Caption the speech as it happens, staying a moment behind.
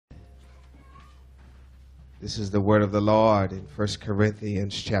This is the word of the Lord in 1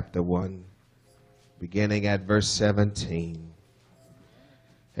 Corinthians chapter 1, beginning at verse 17.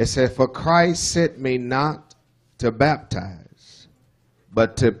 It said, "For Christ sent me not to baptize,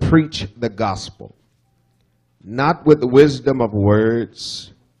 but to preach the gospel, not with the wisdom of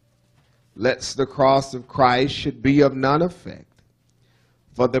words, lest the cross of Christ should be of none effect.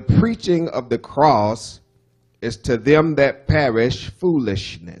 For the preaching of the cross is to them that perish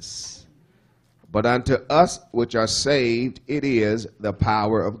foolishness, but unto us which are saved it is the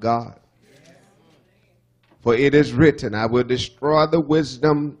power of God. For it is written, I will destroy the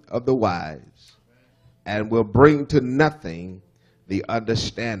wisdom of the wise, and will bring to nothing the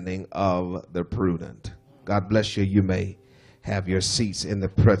understanding of the prudent." God bless you. You may have your seats in the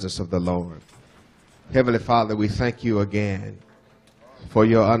presence of the Lord. Heavenly Father, we thank you again for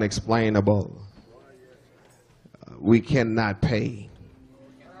your unexplainable. We cannot pay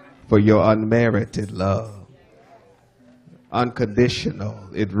for your unmerited love. Unconditional.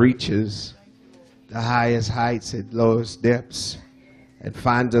 It reaches the highest heights and lowest depths and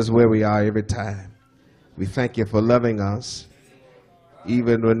finds us where we are every time. We thank you for loving us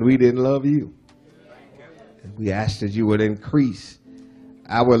even when we didn't love you. And we ask that you would increase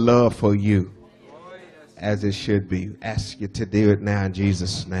our love for you as it should be. We ask you to do it now in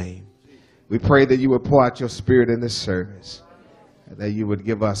Jesus' name. We pray that you would pour out your spirit in this service, and that you would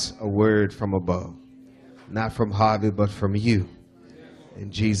give us a word from above, not from Harvey, but from you.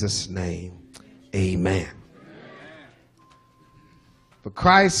 In Jesus' name, amen. For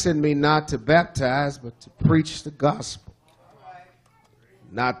Christ sent me not to baptize, but to preach the gospel,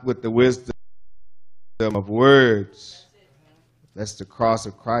 not with the wisdom of words, lest the cross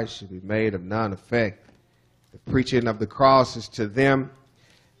of Christ should be made of none effect. The preaching of the cross is to them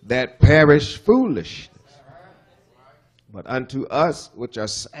that perish foolishness, but unto us which are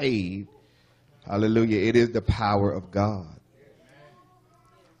saved, hallelujah, it is the power of God.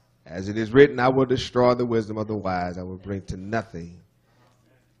 As it is written, I will destroy the wisdom of the wise, I will bring to nothing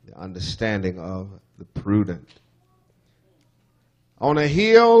the understanding of the prudent. On a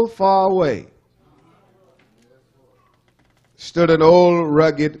hill far away stood an old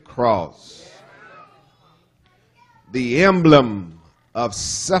rugged cross, the emblem of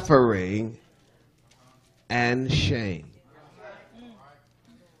suffering and shame.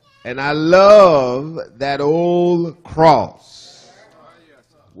 And I love that old cross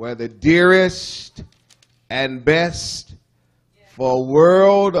where the dearest and best for a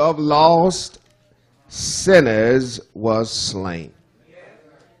world of lost sinners was slain.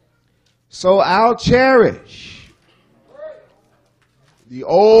 So I'll cherish the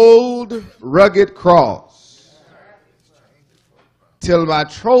old rugged cross till my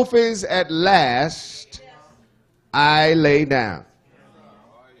trophies at last I lay down.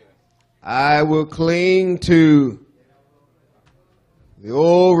 I will cling to the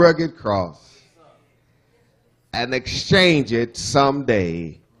old rugged cross and exchange it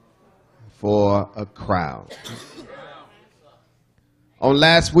someday for a crown. On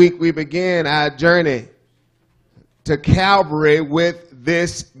last week, we began our journey to Calvary with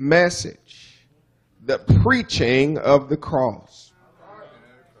this message, the preaching of the cross.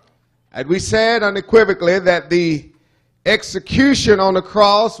 And we said unequivocally that the execution on the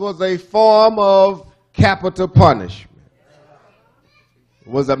cross was a form of capital punishment. It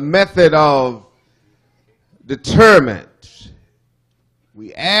was a method of deterrent.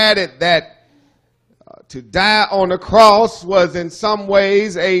 We added that to die on the cross was in some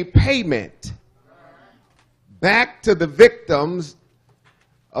ways a payment back to the victims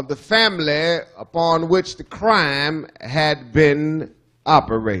of the family upon which the crime had been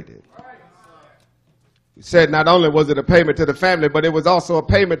operated. We said not only was it a payment to the family, but it was also a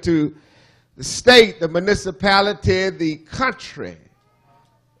payment to the state, the municipality, the country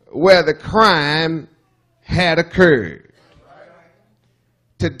where the crime had occurred.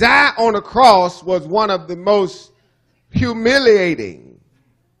 To die on a cross was one of the most humiliating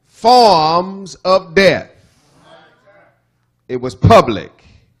forms of death. It was public.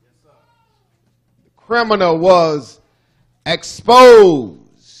 The criminal was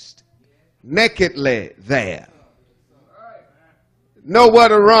exposed nakedly there. Nowhere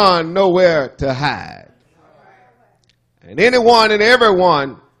to run, nowhere to hide. And anyone and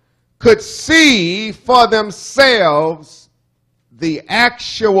everyone could see for themselves the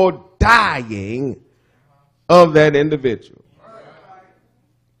actual dying of that individual.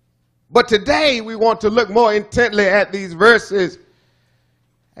 But today we want to look more intently at these verses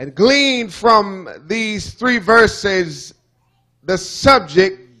and glean from these three verses the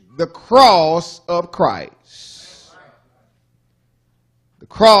subject, the cross of Christ. The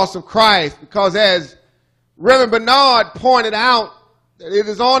cross of Christ, because as Reverend Bernard pointed out that it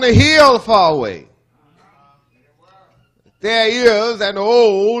is on a hill far away. There is an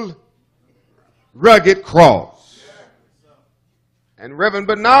old rugged cross. And Reverend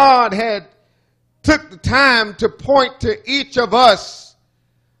Bernard had took the time to point to each of us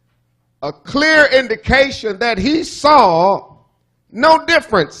a clear indication that he saw no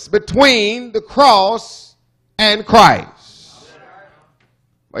difference between the cross and Christ.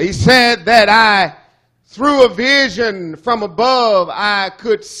 Well, he said that through a vision from above, I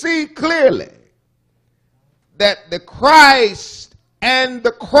could see clearly that the Christ and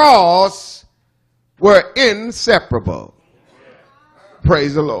the cross were inseparable.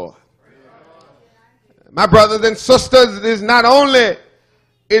 Praise the Lord. My brothers and sisters, it is not only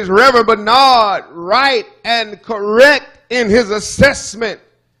is Reverend Bernard right and correct in his assessment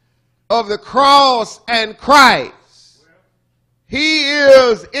of the cross and Christ, he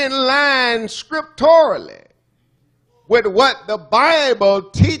is in line scripturally with what the Bible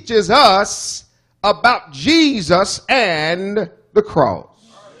teaches us about Jesus and the cross.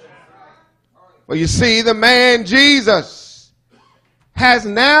 Well, you see, the man Jesus has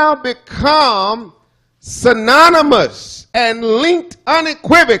now become synonymous and linked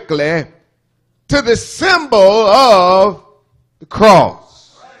unequivocally to the symbol of the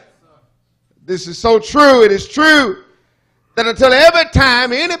cross. This is so true. It is true that until every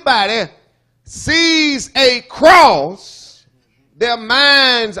time anybody sees a cross, their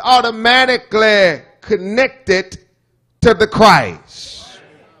minds automatically connected to the Christ.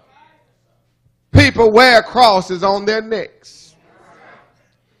 People wear crosses on their necks.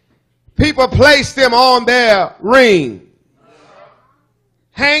 People place them on their rings,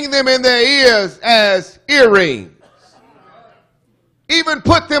 hang them in their ears as earrings, even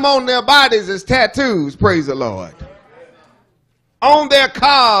put them on their bodies as tattoos, praise the Lord, on their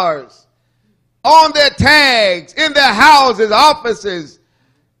cars, on their tags, in their houses, offices,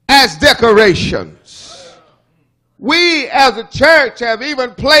 as decorations. We as a church have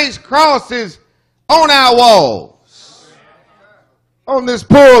even placed crosses on our walls, on this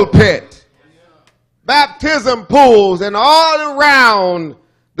pulpit, baptism pools, and all around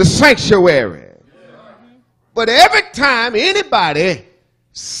the sanctuary. But every time anybody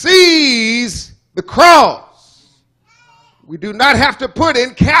sees the cross, we do not have to put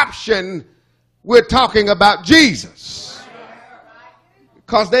in caption, we're talking about Jesus.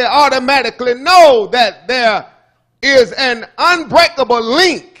 Because they automatically know that there is an unbreakable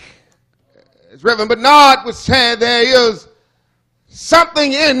link. As Reverend Bernard would say, there is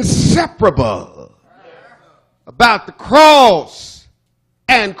something inseparable about the cross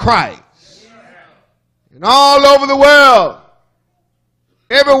and Christ. And all over the world,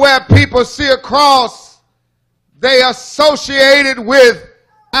 everywhere people see a cross, they associate it with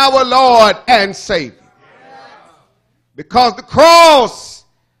our Lord and Savior. Because the cross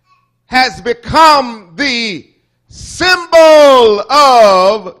has become the symbol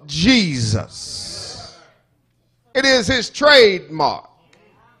of Jesus. It is his trademark.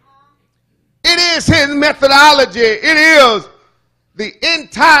 It is his methodology. It is the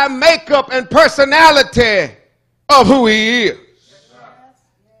entire makeup and personality of who he is.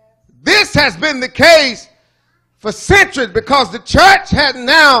 This has been the case for centuries because the church has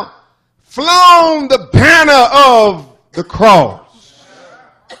now flown the banner of the cross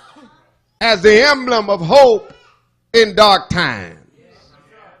as the emblem of hope in dark times.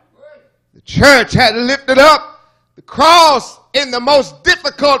 The church had lifted up the cross in the most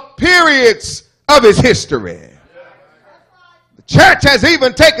difficult periods of its history. The church has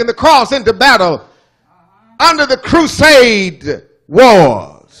even taken the cross into battle under the Crusade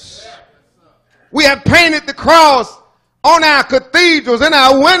wars. We have painted the cross on our cathedrals, in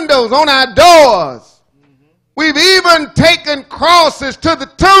our windows, on our doors. We've even taken crosses to the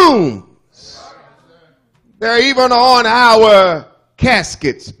tombs. They're even on our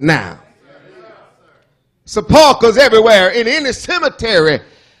caskets now. Sepulchres everywhere. In any cemetery,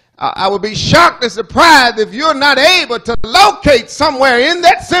 I would be shocked and surprised if you're not able to locate somewhere in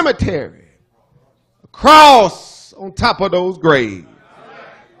that cemetery a cross on top of those graves.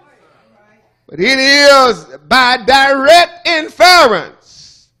 But it is by direct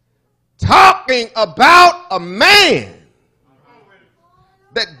inference talking about a man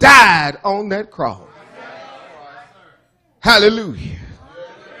that died on that cross. Hallelujah.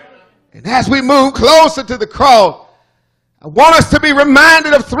 And as we move closer to the cross, I want us to be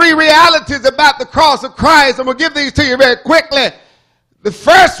reminded of three realities about the cross of Christ. And we'll give these to you very quickly. The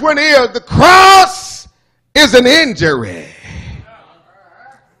first one is the cross is an injury.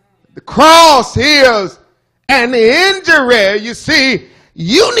 The cross is an injury. You see,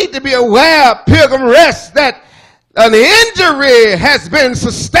 you need to be aware, Pilgrim Rest, that an injury has been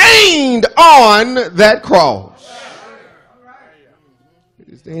sustained on that cross.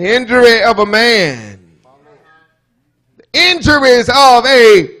 It's the injury of a man. The injuries of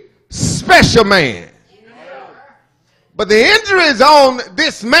a special man. But the injuries on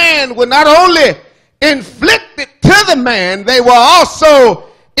this man were not only inflicted to the man, they were also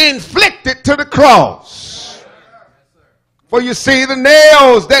inflicted to the cross. For you see, the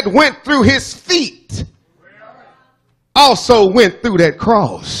nails that went through his feet also went through that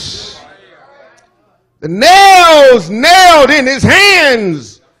cross. The nails nailed in his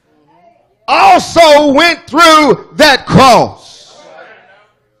hands also went through that cross.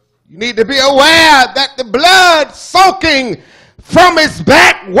 You need to be aware that the blood soaking from his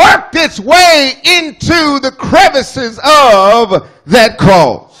back worked its way into the crevices of that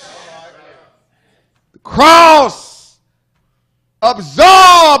cross. The cross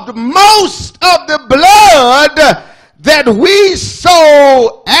absorbed most of the blood that we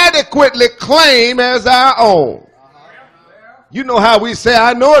so adequately claim as our own. You know how we say,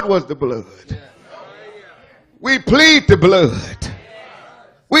 I know it was the blood. We plead the blood.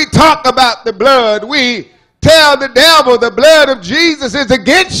 We talk about the blood. We tell the devil the blood of Jesus is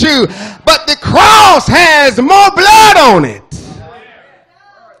against you. But the cross has more blood on it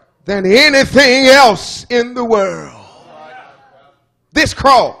than anything else in the world. This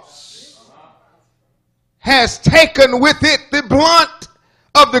cross has taken with it the brunt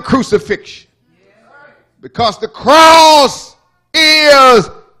of the crucifixion. Because the cross is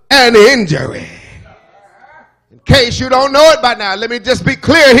an injury. In case you don't know it by now, let me just be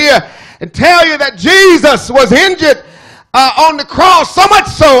clear here and tell you that Jesus was injured on the cross, so much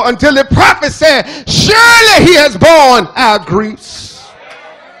so until the prophet said, surely he has borne our griefs.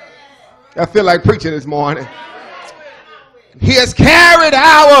 I feel like preaching this morning. He has carried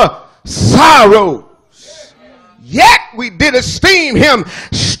our sorrows. Yet we did esteem him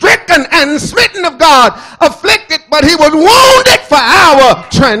stricken and smitten of God, afflicted, but he was wounded for our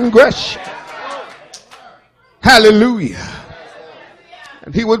transgression. Hallelujah.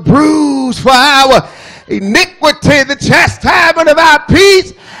 And he was bruised for our iniquity. The chastisement of our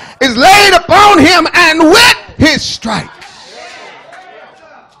peace is laid upon him, and with his stripes,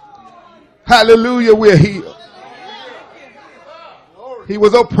 hallelujah, we're healed. He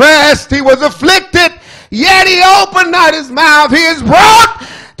was oppressed, he was afflicted, yet he opened not his mouth. He is brought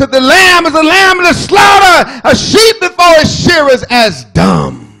to the lamb as a lamb to the slaughter, a sheep before his shearers as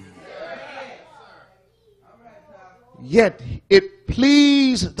dumb. Yet it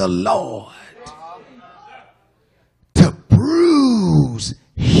pleased the Lord to bruise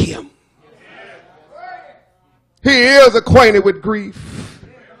him. He is acquainted with grief.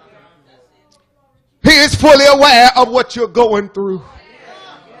 He is fully aware of what you're going through.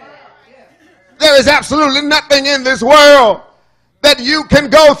 There is absolutely nothing in this world that you can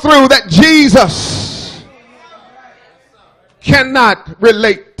go through that Jesus cannot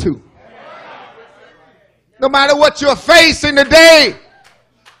relate to. No matter what you're facing today,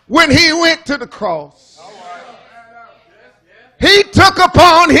 when he went to the cross, he took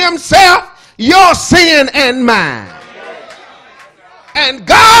upon himself your sin and mine. And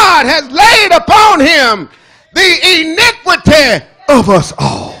God has laid upon him the iniquity of us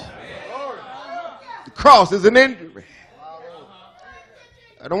all. The cross is an injury.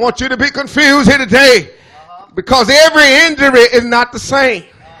 I don't want you to be confused here today, because every injury is not the same.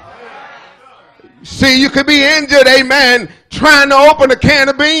 See, you could be injured, amen, trying to open a can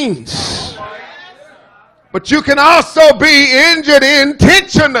of beans. But you can also be injured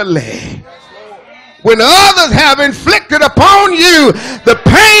intentionally, when others have inflicted upon you the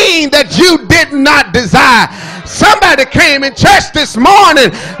pain that you did not desire. Somebody came in church this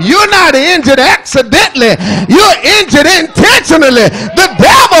morning. You're not injured accidentally. You're injured intentionally. The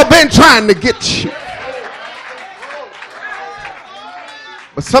devil been trying to get you.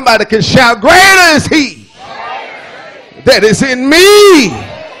 But somebody can shout, greater is he that is in me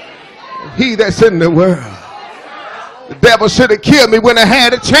than he that's in the world. The devil should have killed me when I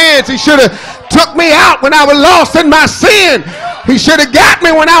had a chance. He should have took me out when I was lost in my sin. He should have got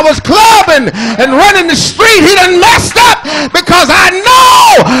me when I was clubbing and running the street. He done messed up because I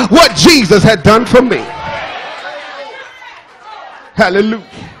know what Jesus had done for me. Hallelujah.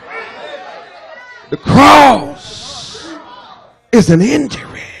 The cross is an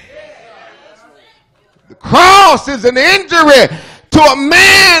injury. The cross is an injury to a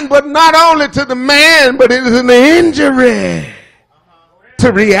man, but not only to the man, but it is an injury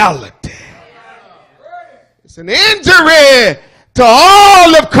to reality. It's an injury to to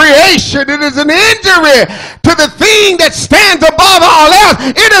all of creation. It is an injury to the thing that stands above all else.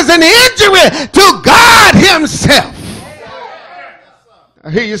 It is an injury to God himself.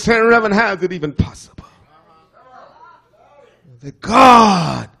 I hear you saying, Reverend, how is it even possible that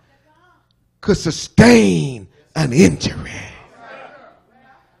God could sustain an injury?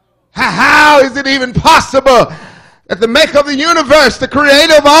 How is it even possible that the maker of the universe, the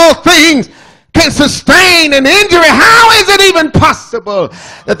creator of all things, can sustain an injury? How is it even possible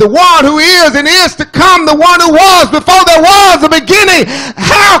that the one who is and is to come, the one who was before there was a beginning,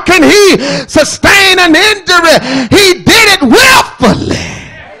 how can he sustain an injury? He did it willfully.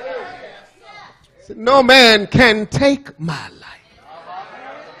 So no man can take my life.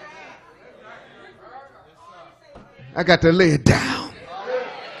 I got to lay it down.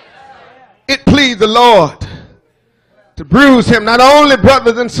 It pleased the Lord to bruise him. Not only,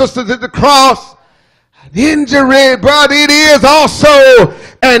 brothers and sisters, at the cross, an injury, brother, it is also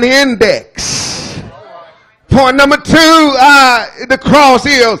an index. Point number 2, the cross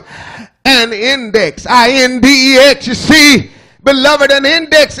is an index. I-N-D-E-X. You see, beloved, an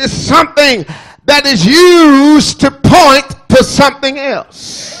index is something that is used to point to something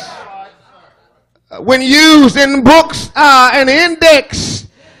else. When used in books, an index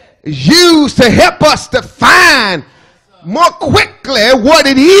is used to help us to find more quickly what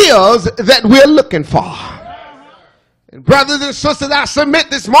it is that we're looking for. And brothers and sisters, I submit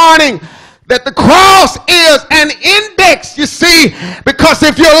this morning that the cross is an index, you see, because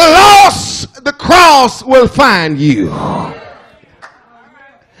if you're lost, the cross will find you.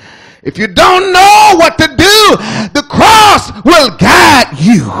 If you don't know what to do, the cross will guide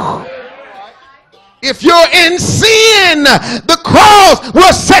you. If you're in sin, the cross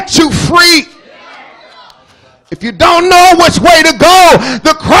will set you free. If you don't know which way to go,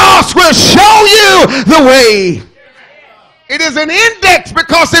 the cross will show you the way. It is an index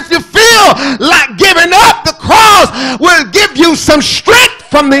because if you feel like giving up, the cross will give you some strength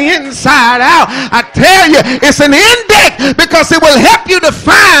from the inside out. I tell you, it's an index because it will help you to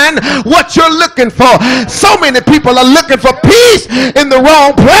find what you're looking for. So many people are looking for peace in the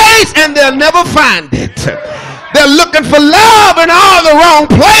wrong place and they'll never find it. They're looking for love in all the wrong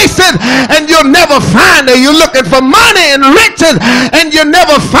places and you'll never find it. You're looking for money and riches and you'll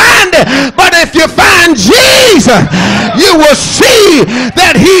never find it. But if you find Jesus, you will see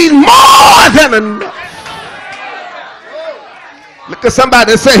that he's more than enough. Look at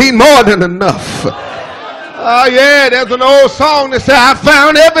somebody and say he's more than enough. Oh yeah, there's an old song that says I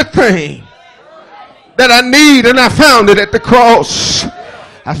found everything that I need and I found it at the cross.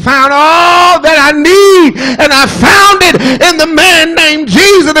 I found all that I need and I found it in the man named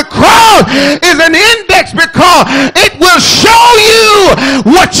Jesus. The cross is an index because it will show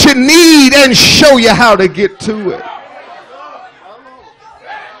you what you need and show you how to get to it.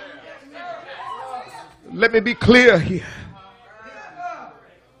 Let me be clear here.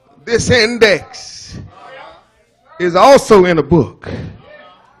 This index is also in a book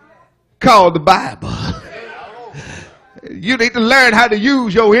called the Bible. You need to learn how to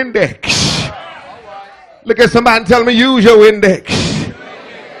use your index. Look at somebody and tell them, use your index.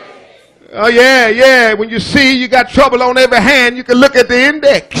 Oh yeah. When you see you got trouble on every hand, you can look at the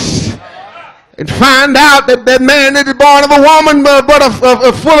index and find out that that man is born of a woman, but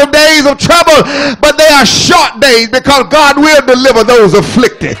full of days of trouble. But they are short days because God will deliver those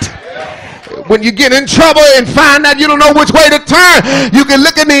afflicted. When you get in trouble and find out you don't know which way to turn, you can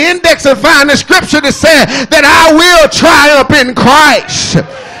look in the index and find the scripture that says that I will triumph in Christ.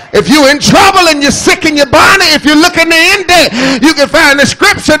 If you're in trouble and you're sick in your body, if you look in the index, you can find the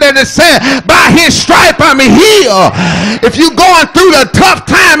scripture that it says, by his stripe I'm healed. If you're going through a tough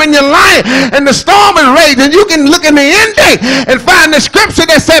time in your life and the storm is raging, you can look in the index and find the scripture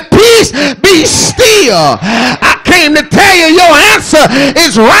that said, peace, be still. I came to tell you your answer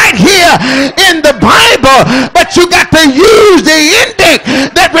is right here in the Bible, but you got to use the index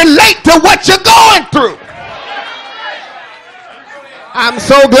that relate to what you're going through. I'm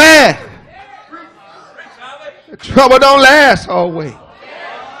so glad the trouble don't last always.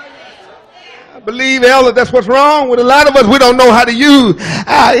 I believe, Elder, that's what's wrong with a lot of us. We don't know how to use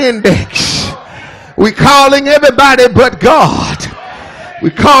our index. We're calling everybody but God.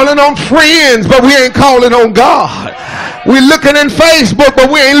 We're calling on friends, but we ain't calling on God. We're looking in Facebook,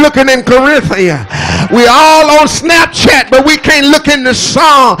 but we ain't looking in Corinthians. We all on Snapchat, but we can't look in the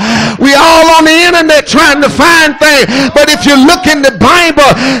song. We all on the internet trying to find things. But if you look in the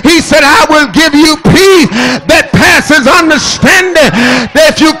Bible, he said, I will give you peace that passes understanding.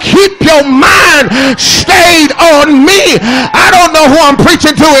 That if you keep your mind stayed on me. I don't know who I'm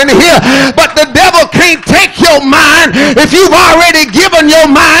preaching to in here, but the devil can't take your mind if you've already given your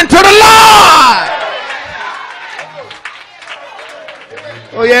mind to the Lord.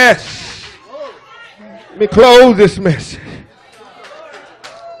 Oh yes. Let me close this message.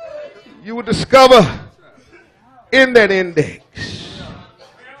 You will discover in that index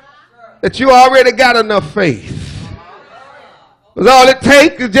that you already got enough faith. Because all it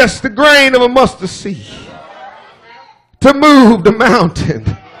takes is just the grain of a mustard seed to move the mountain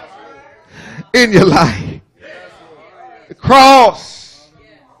in your life. The cross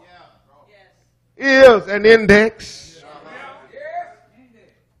is an index.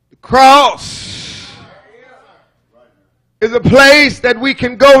 The cross is a place that we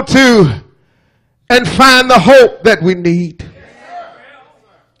can go to and find the hope that we need.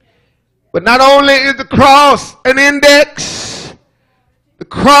 But not only is the cross an index, the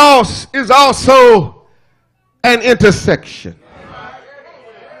cross is also an intersection.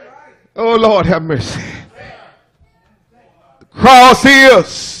 Oh Lord, have mercy. The cross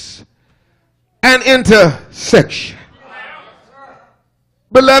is an intersection.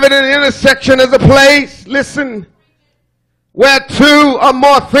 Beloved, an intersection is a place, listen, where two or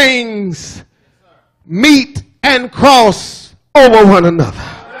more things meet and cross over one another.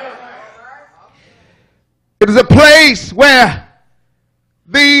 It is a place where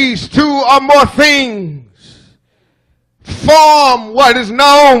these two or more things form what is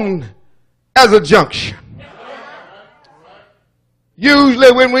known as a junction.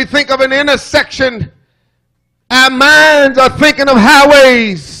 Usually when we think of an intersection, our minds are thinking of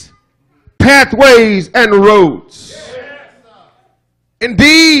highways, pathways, and roads.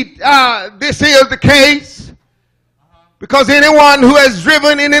 Indeed, this is the case because anyone who has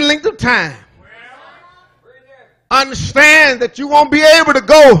driven any length of time understands that you won't be able to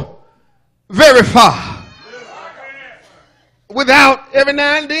go very far without every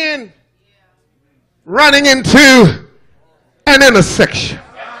now and then running into an intersection.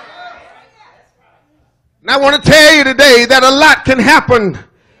 And I want to tell you today that a lot can happen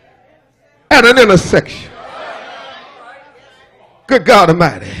at an intersection. Good God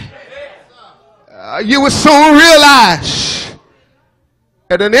Almighty. You will soon realize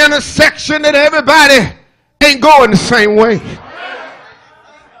at an intersection that everybody ain't going the same way.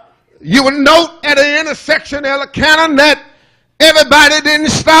 You will note at an intersection, Ella Cannon, that everybody didn't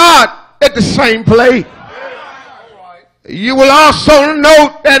start at the same place. You will also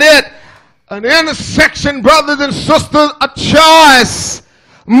note that at an intersection, brothers and sisters, a choice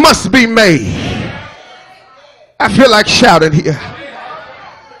must be made. I feel like shouting here.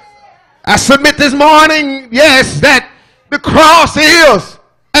 I submit this morning, yes, that the cross is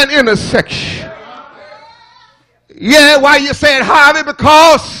an intersection. Yeah, why you say it, Harvey?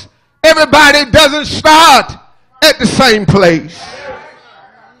 Because everybody doesn't start at the same place.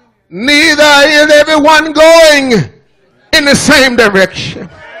 Neither is everyone going in the same direction.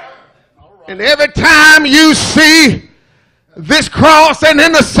 And every time you see this cross and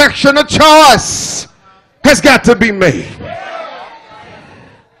intersection, a choice has got to be made.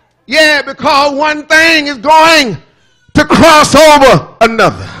 Yeah, because one thing is going to cross over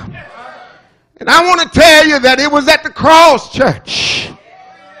another. And I want to tell you that it was at the cross, church,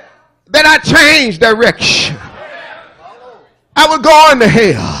 that I changed direction. I was going to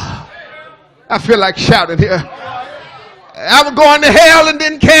hell. I feel like shouting here. I was going to hell and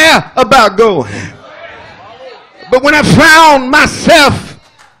didn't care about going. But when I found myself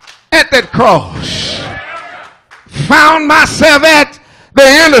at that cross, found myself at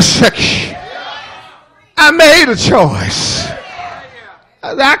the intersection, I made a choice.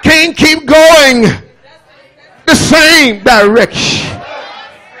 I can't keep going the same direction.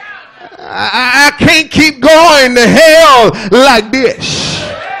 I can't keep going to hell like this.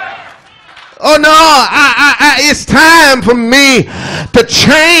 Oh no, it's time for me to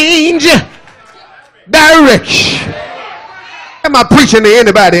change direction. Am I preaching to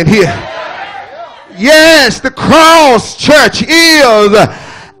anybody in here? Yes, the cross, church, is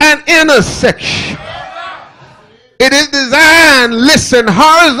an intersection. It is designed, listen,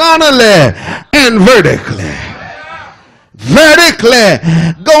 horizontally and vertically. Vertically,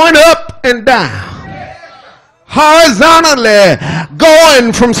 going up and down. Horizontally,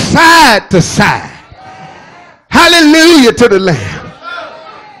 going from side to side. Hallelujah to the Lamb.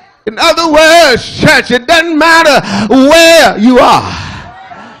 In other words, church, it doesn't matter where you are.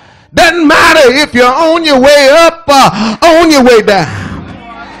 Doesn't matter if you're on your way up or on your way down.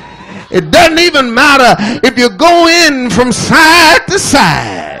 It doesn't even matter if you're going from side to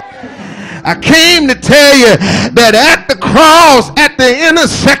side. I came to tell you that at the cross, at the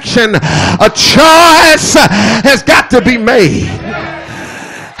intersection, a choice has got to be made.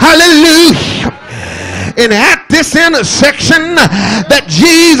 Hallelujah. And at this intersection that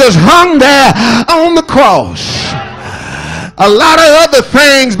Jesus hung there on the cross, a lot of other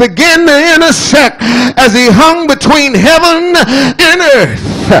things began to intersect as he hung between heaven and earth.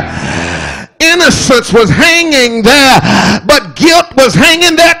 Innocence was hanging there, but guilt was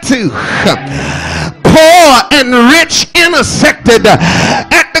hanging there too. Poor and rich intersected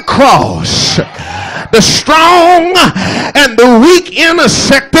at the cross. The strong and the weak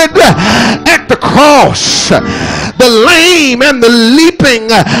intersected at the cross. The lame and the leaping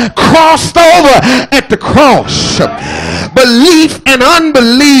crossed over at the cross. Belief and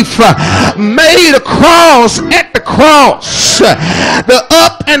unbelief made a cross at the cross. The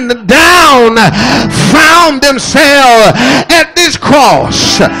up and the down found themselves at this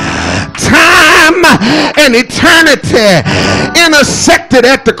cross. Time and eternity intersected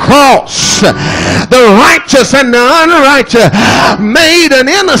at the cross. The righteous and the unrighteous made an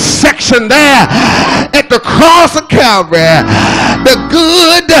intersection there at the cross of Calvary. The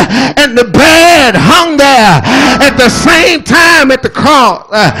good and the bad hung there at the same time at the cross.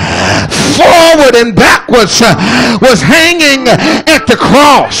 Forward and backwards was hanging at the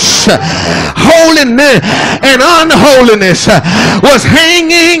cross. Holiness and unholiness was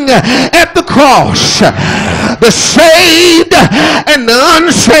hanging at the cross. The saved and the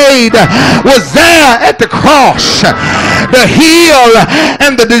unsaved was there at the cross. The healed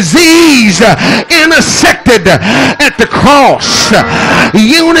and the diseased intersected at the cross.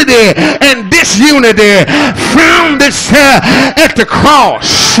 Unity and disunity found itself at the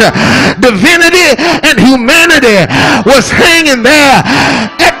cross. Divinity and humanity was hanging there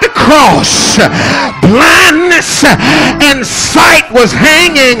at the cross. Blindness and sight was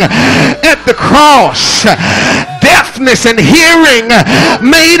hanging at the cross. Deafness and hearing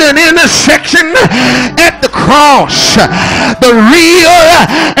made an intersection at the cross. The real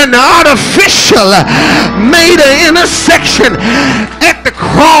and the artificial made an intersection at the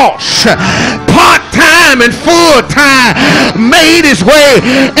cross. Part-time and full-time made its way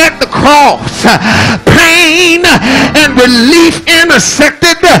at the cross. Pain and relief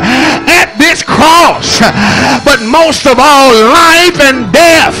intersected at this cross. But most of all, life and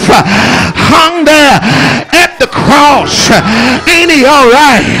death hung there at the cross. Ain't he all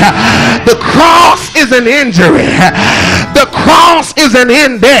right? The cross is an injury. The cross is an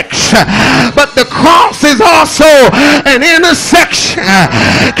index. But the cross is also an intersection.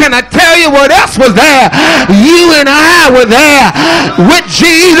 Can I tell you what else was there? You and I were there with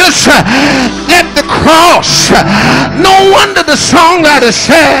Jesus at the cross. No wonder the songwriter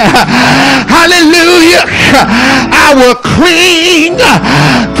said, hallelujah, I will cling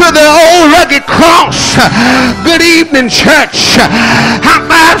to the old rugged cross. Good evening, church. High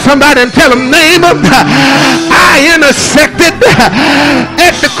five somebody and tell them, name them. I intersected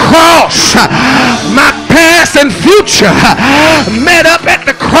at the cross. My past and future met up at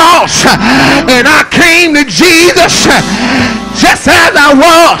the cross, and I came to Jesus just as I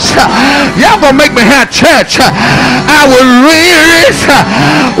was. Y'all gonna make me have church. I was weary,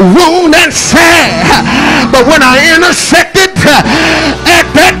 wounded and sad, but when I intersected at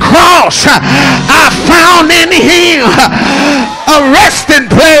that cross, I found in him a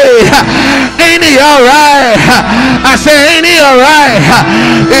resting place. Ain't he all right? I say, ain't he all right?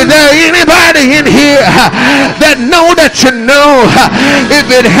 Is there anybody in here that know that you know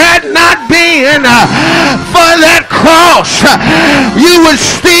if it had not been for that cross, you would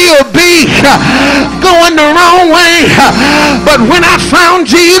still be going the wrong way? But when I found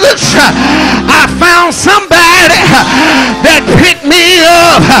Jesus, I found somebody that picked me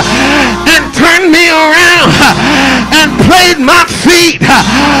up and turned me around and placed my feet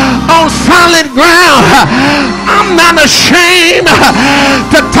on solid ground. I'm not ashamed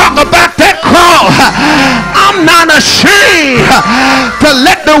to talk about that cross. I'm not ashamed to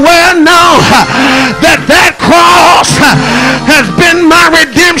let the world know that that cross has been my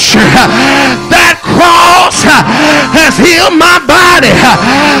redemption. That cross has healed my body.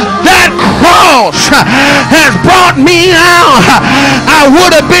 That cross has brought me out. I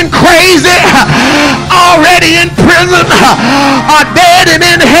would have been crazy, already in prison, or dead and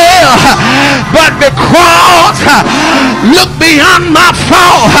in hell, but the cross looked beyond my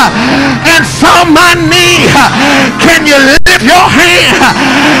fault and saw my need. Can you lift your hand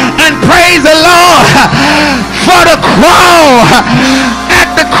and praise the Lord for the cross? At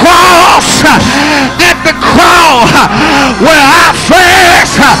the cross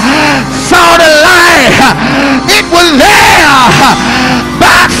saw the light. It was there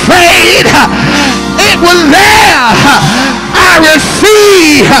by faith. It was there. I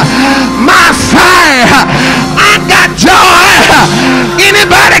received my sight. I got joy.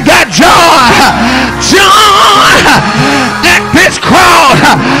 Anybody got joy? Joy at this cross.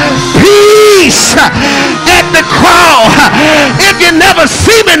 Peace at the cross. If you never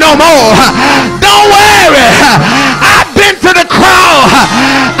see me no more, don't worry. I've been to the cross.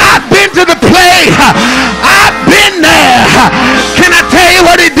 I've been to the place. I've been there. Can I tell you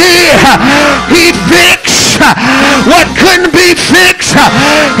what he did? He fixed what couldn't be fixed.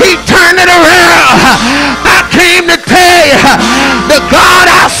 He turned it around. I came to tell you, the God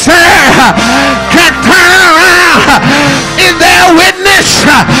I serve can turn it around. Is there a witness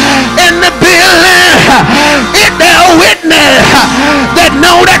in the building? Is there a witness that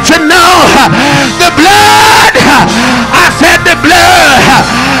know that you know the blood? I said the blood.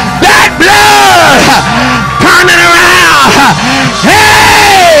 That blood turning around.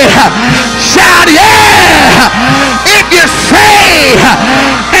 Hey, shout yeah. If you're saved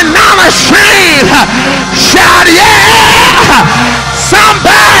and not ashamed, shout yeah.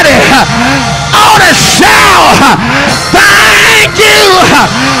 Somebody ought to shout, thank you.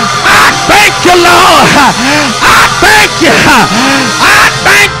 I thank you, Lord. I thank you. I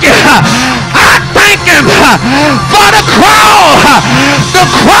thank you. I thank him for the crowd. The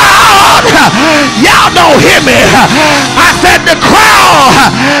crowd. Y'all don't hear me. I said the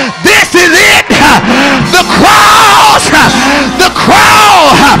crowd. This is it. The cross. The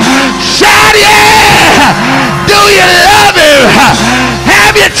crowd. Shout yeah. Do you love him?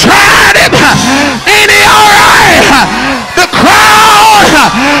 Have you tried him? Ain't he all right? The crowd.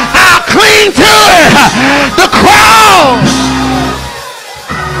 I'll cling to it. The crowd.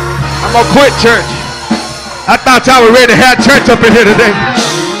 I'm gonna quit church. I thought y'all were ready to have church up in here today.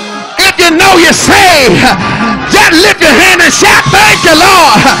 If you know you're saved, just lift your hand and shout, thank you,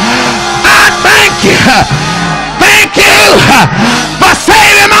 Lord. I thank you. Thank you for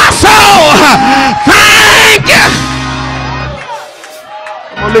saving my soul. Thank you.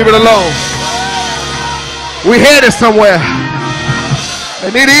 I'm gonna leave it alone. We headed somewhere.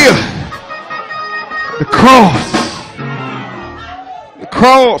 And it is the cross. The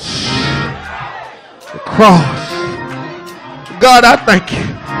cross. The cross. God, I thank you.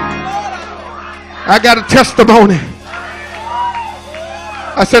 I got a testimony.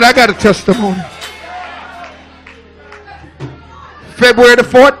 I said, I got a testimony. February the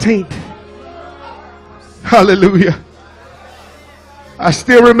 14th. Hallelujah. I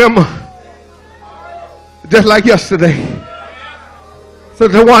still remember, just like yesterday. So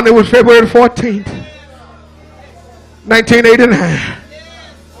the one that was February the 14th, 1989.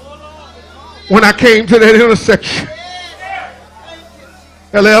 When I came to that intersection.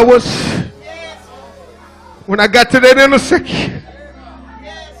 L.L. was, when I got to that intersection,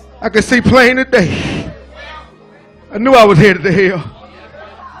 I could see plain today. I knew I was headed to hell.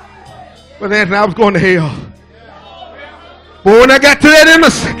 But Anthony, I was going to hell. But when I got to that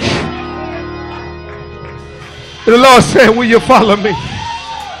intersection, the Lord said, will you follow me?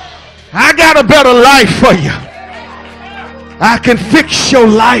 I got a better life for you. I can fix your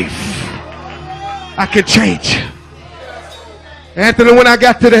life. I can change you. Anthony, when I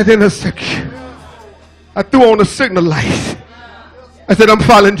got to that intersection, I threw on the signal light. I said, I'm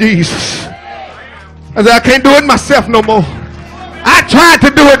following Jesus. I said, I can't do it myself no more. I tried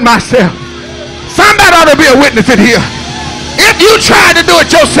to do it myself. Somebody ought to be a witness in here. If you tried to do it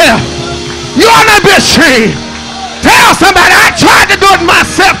yourself, you ought not be ashamed. Tell somebody, I tried to do it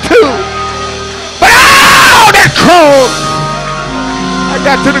myself too. But oh, that cross. I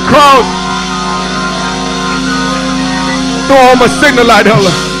got to the cross. Throw on my signal light,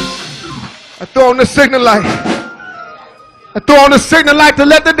 Ella. I throw on the signal light. I throw on the signal light to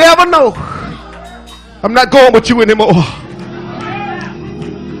let the devil know I'm not going with you anymore.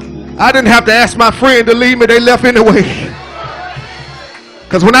 I didn't have to ask my friend to leave me. They left anyway.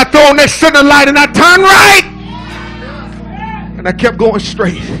 Because when I throw on that signal light and I turned right, and I kept going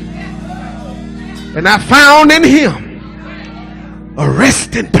straight, and I found in him a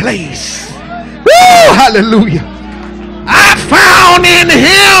resting place. Woo! Hallelujah. I found in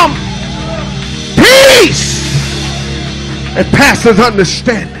him peace that passes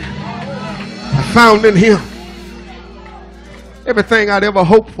understanding. I found in him everything I'd ever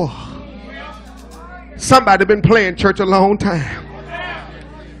hoped for. Somebody been playing church a long time.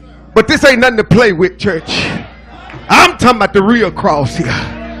 But this ain't nothing to play with, church. I'm talking about the real cross here.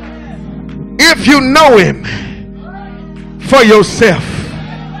 If you know him for yourself,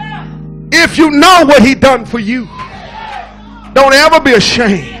 if you know what he done for you, Don't ever be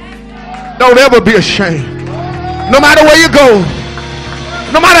ashamed. Don't ever be ashamed. No matter where you go,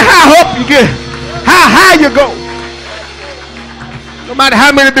 no matter how up you get, how high you go, no matter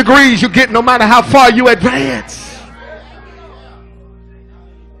how many degrees you get, no matter how far you advance,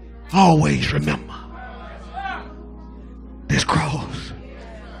 always remember this cross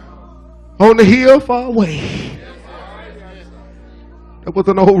on the hill far away. That was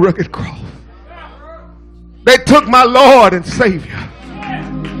an old rugged cross. They took my Lord and Savior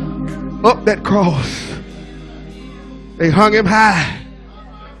up that cross. They hung him high.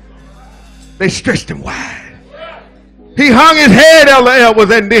 They stretched him wide. He hung his head, Elder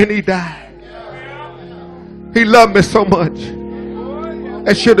Elvis, and then he died. He loved me so much.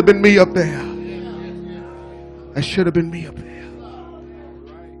 That should have been me up there. That should have been me up there.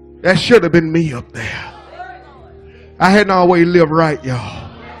 That should have been me up there. I hadn't always lived right, y'all.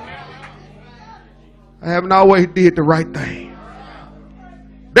 I haven't always did the right thing.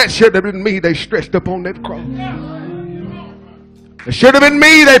 That should have been me they stretched up on that cross. It should have been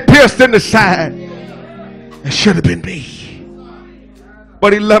me they pierced in the side. It should have been me.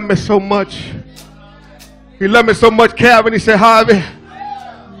 But he loved me so much. He loved me so much, Calvin. He said, Harvey,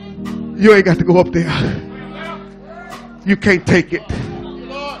 you ain't got to go up there. You can't take it.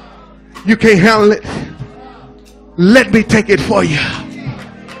 You can't handle it. Let me take it for you.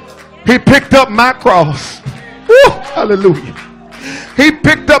 He picked up my cross. Woo, hallelujah. He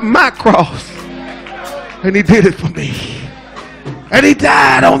picked up my cross and he did it for me. And he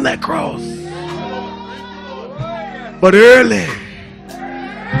died on that cross. But early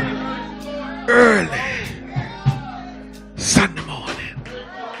Sunday morning,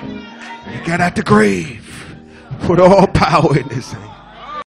 he got out the grave with all power in his hand.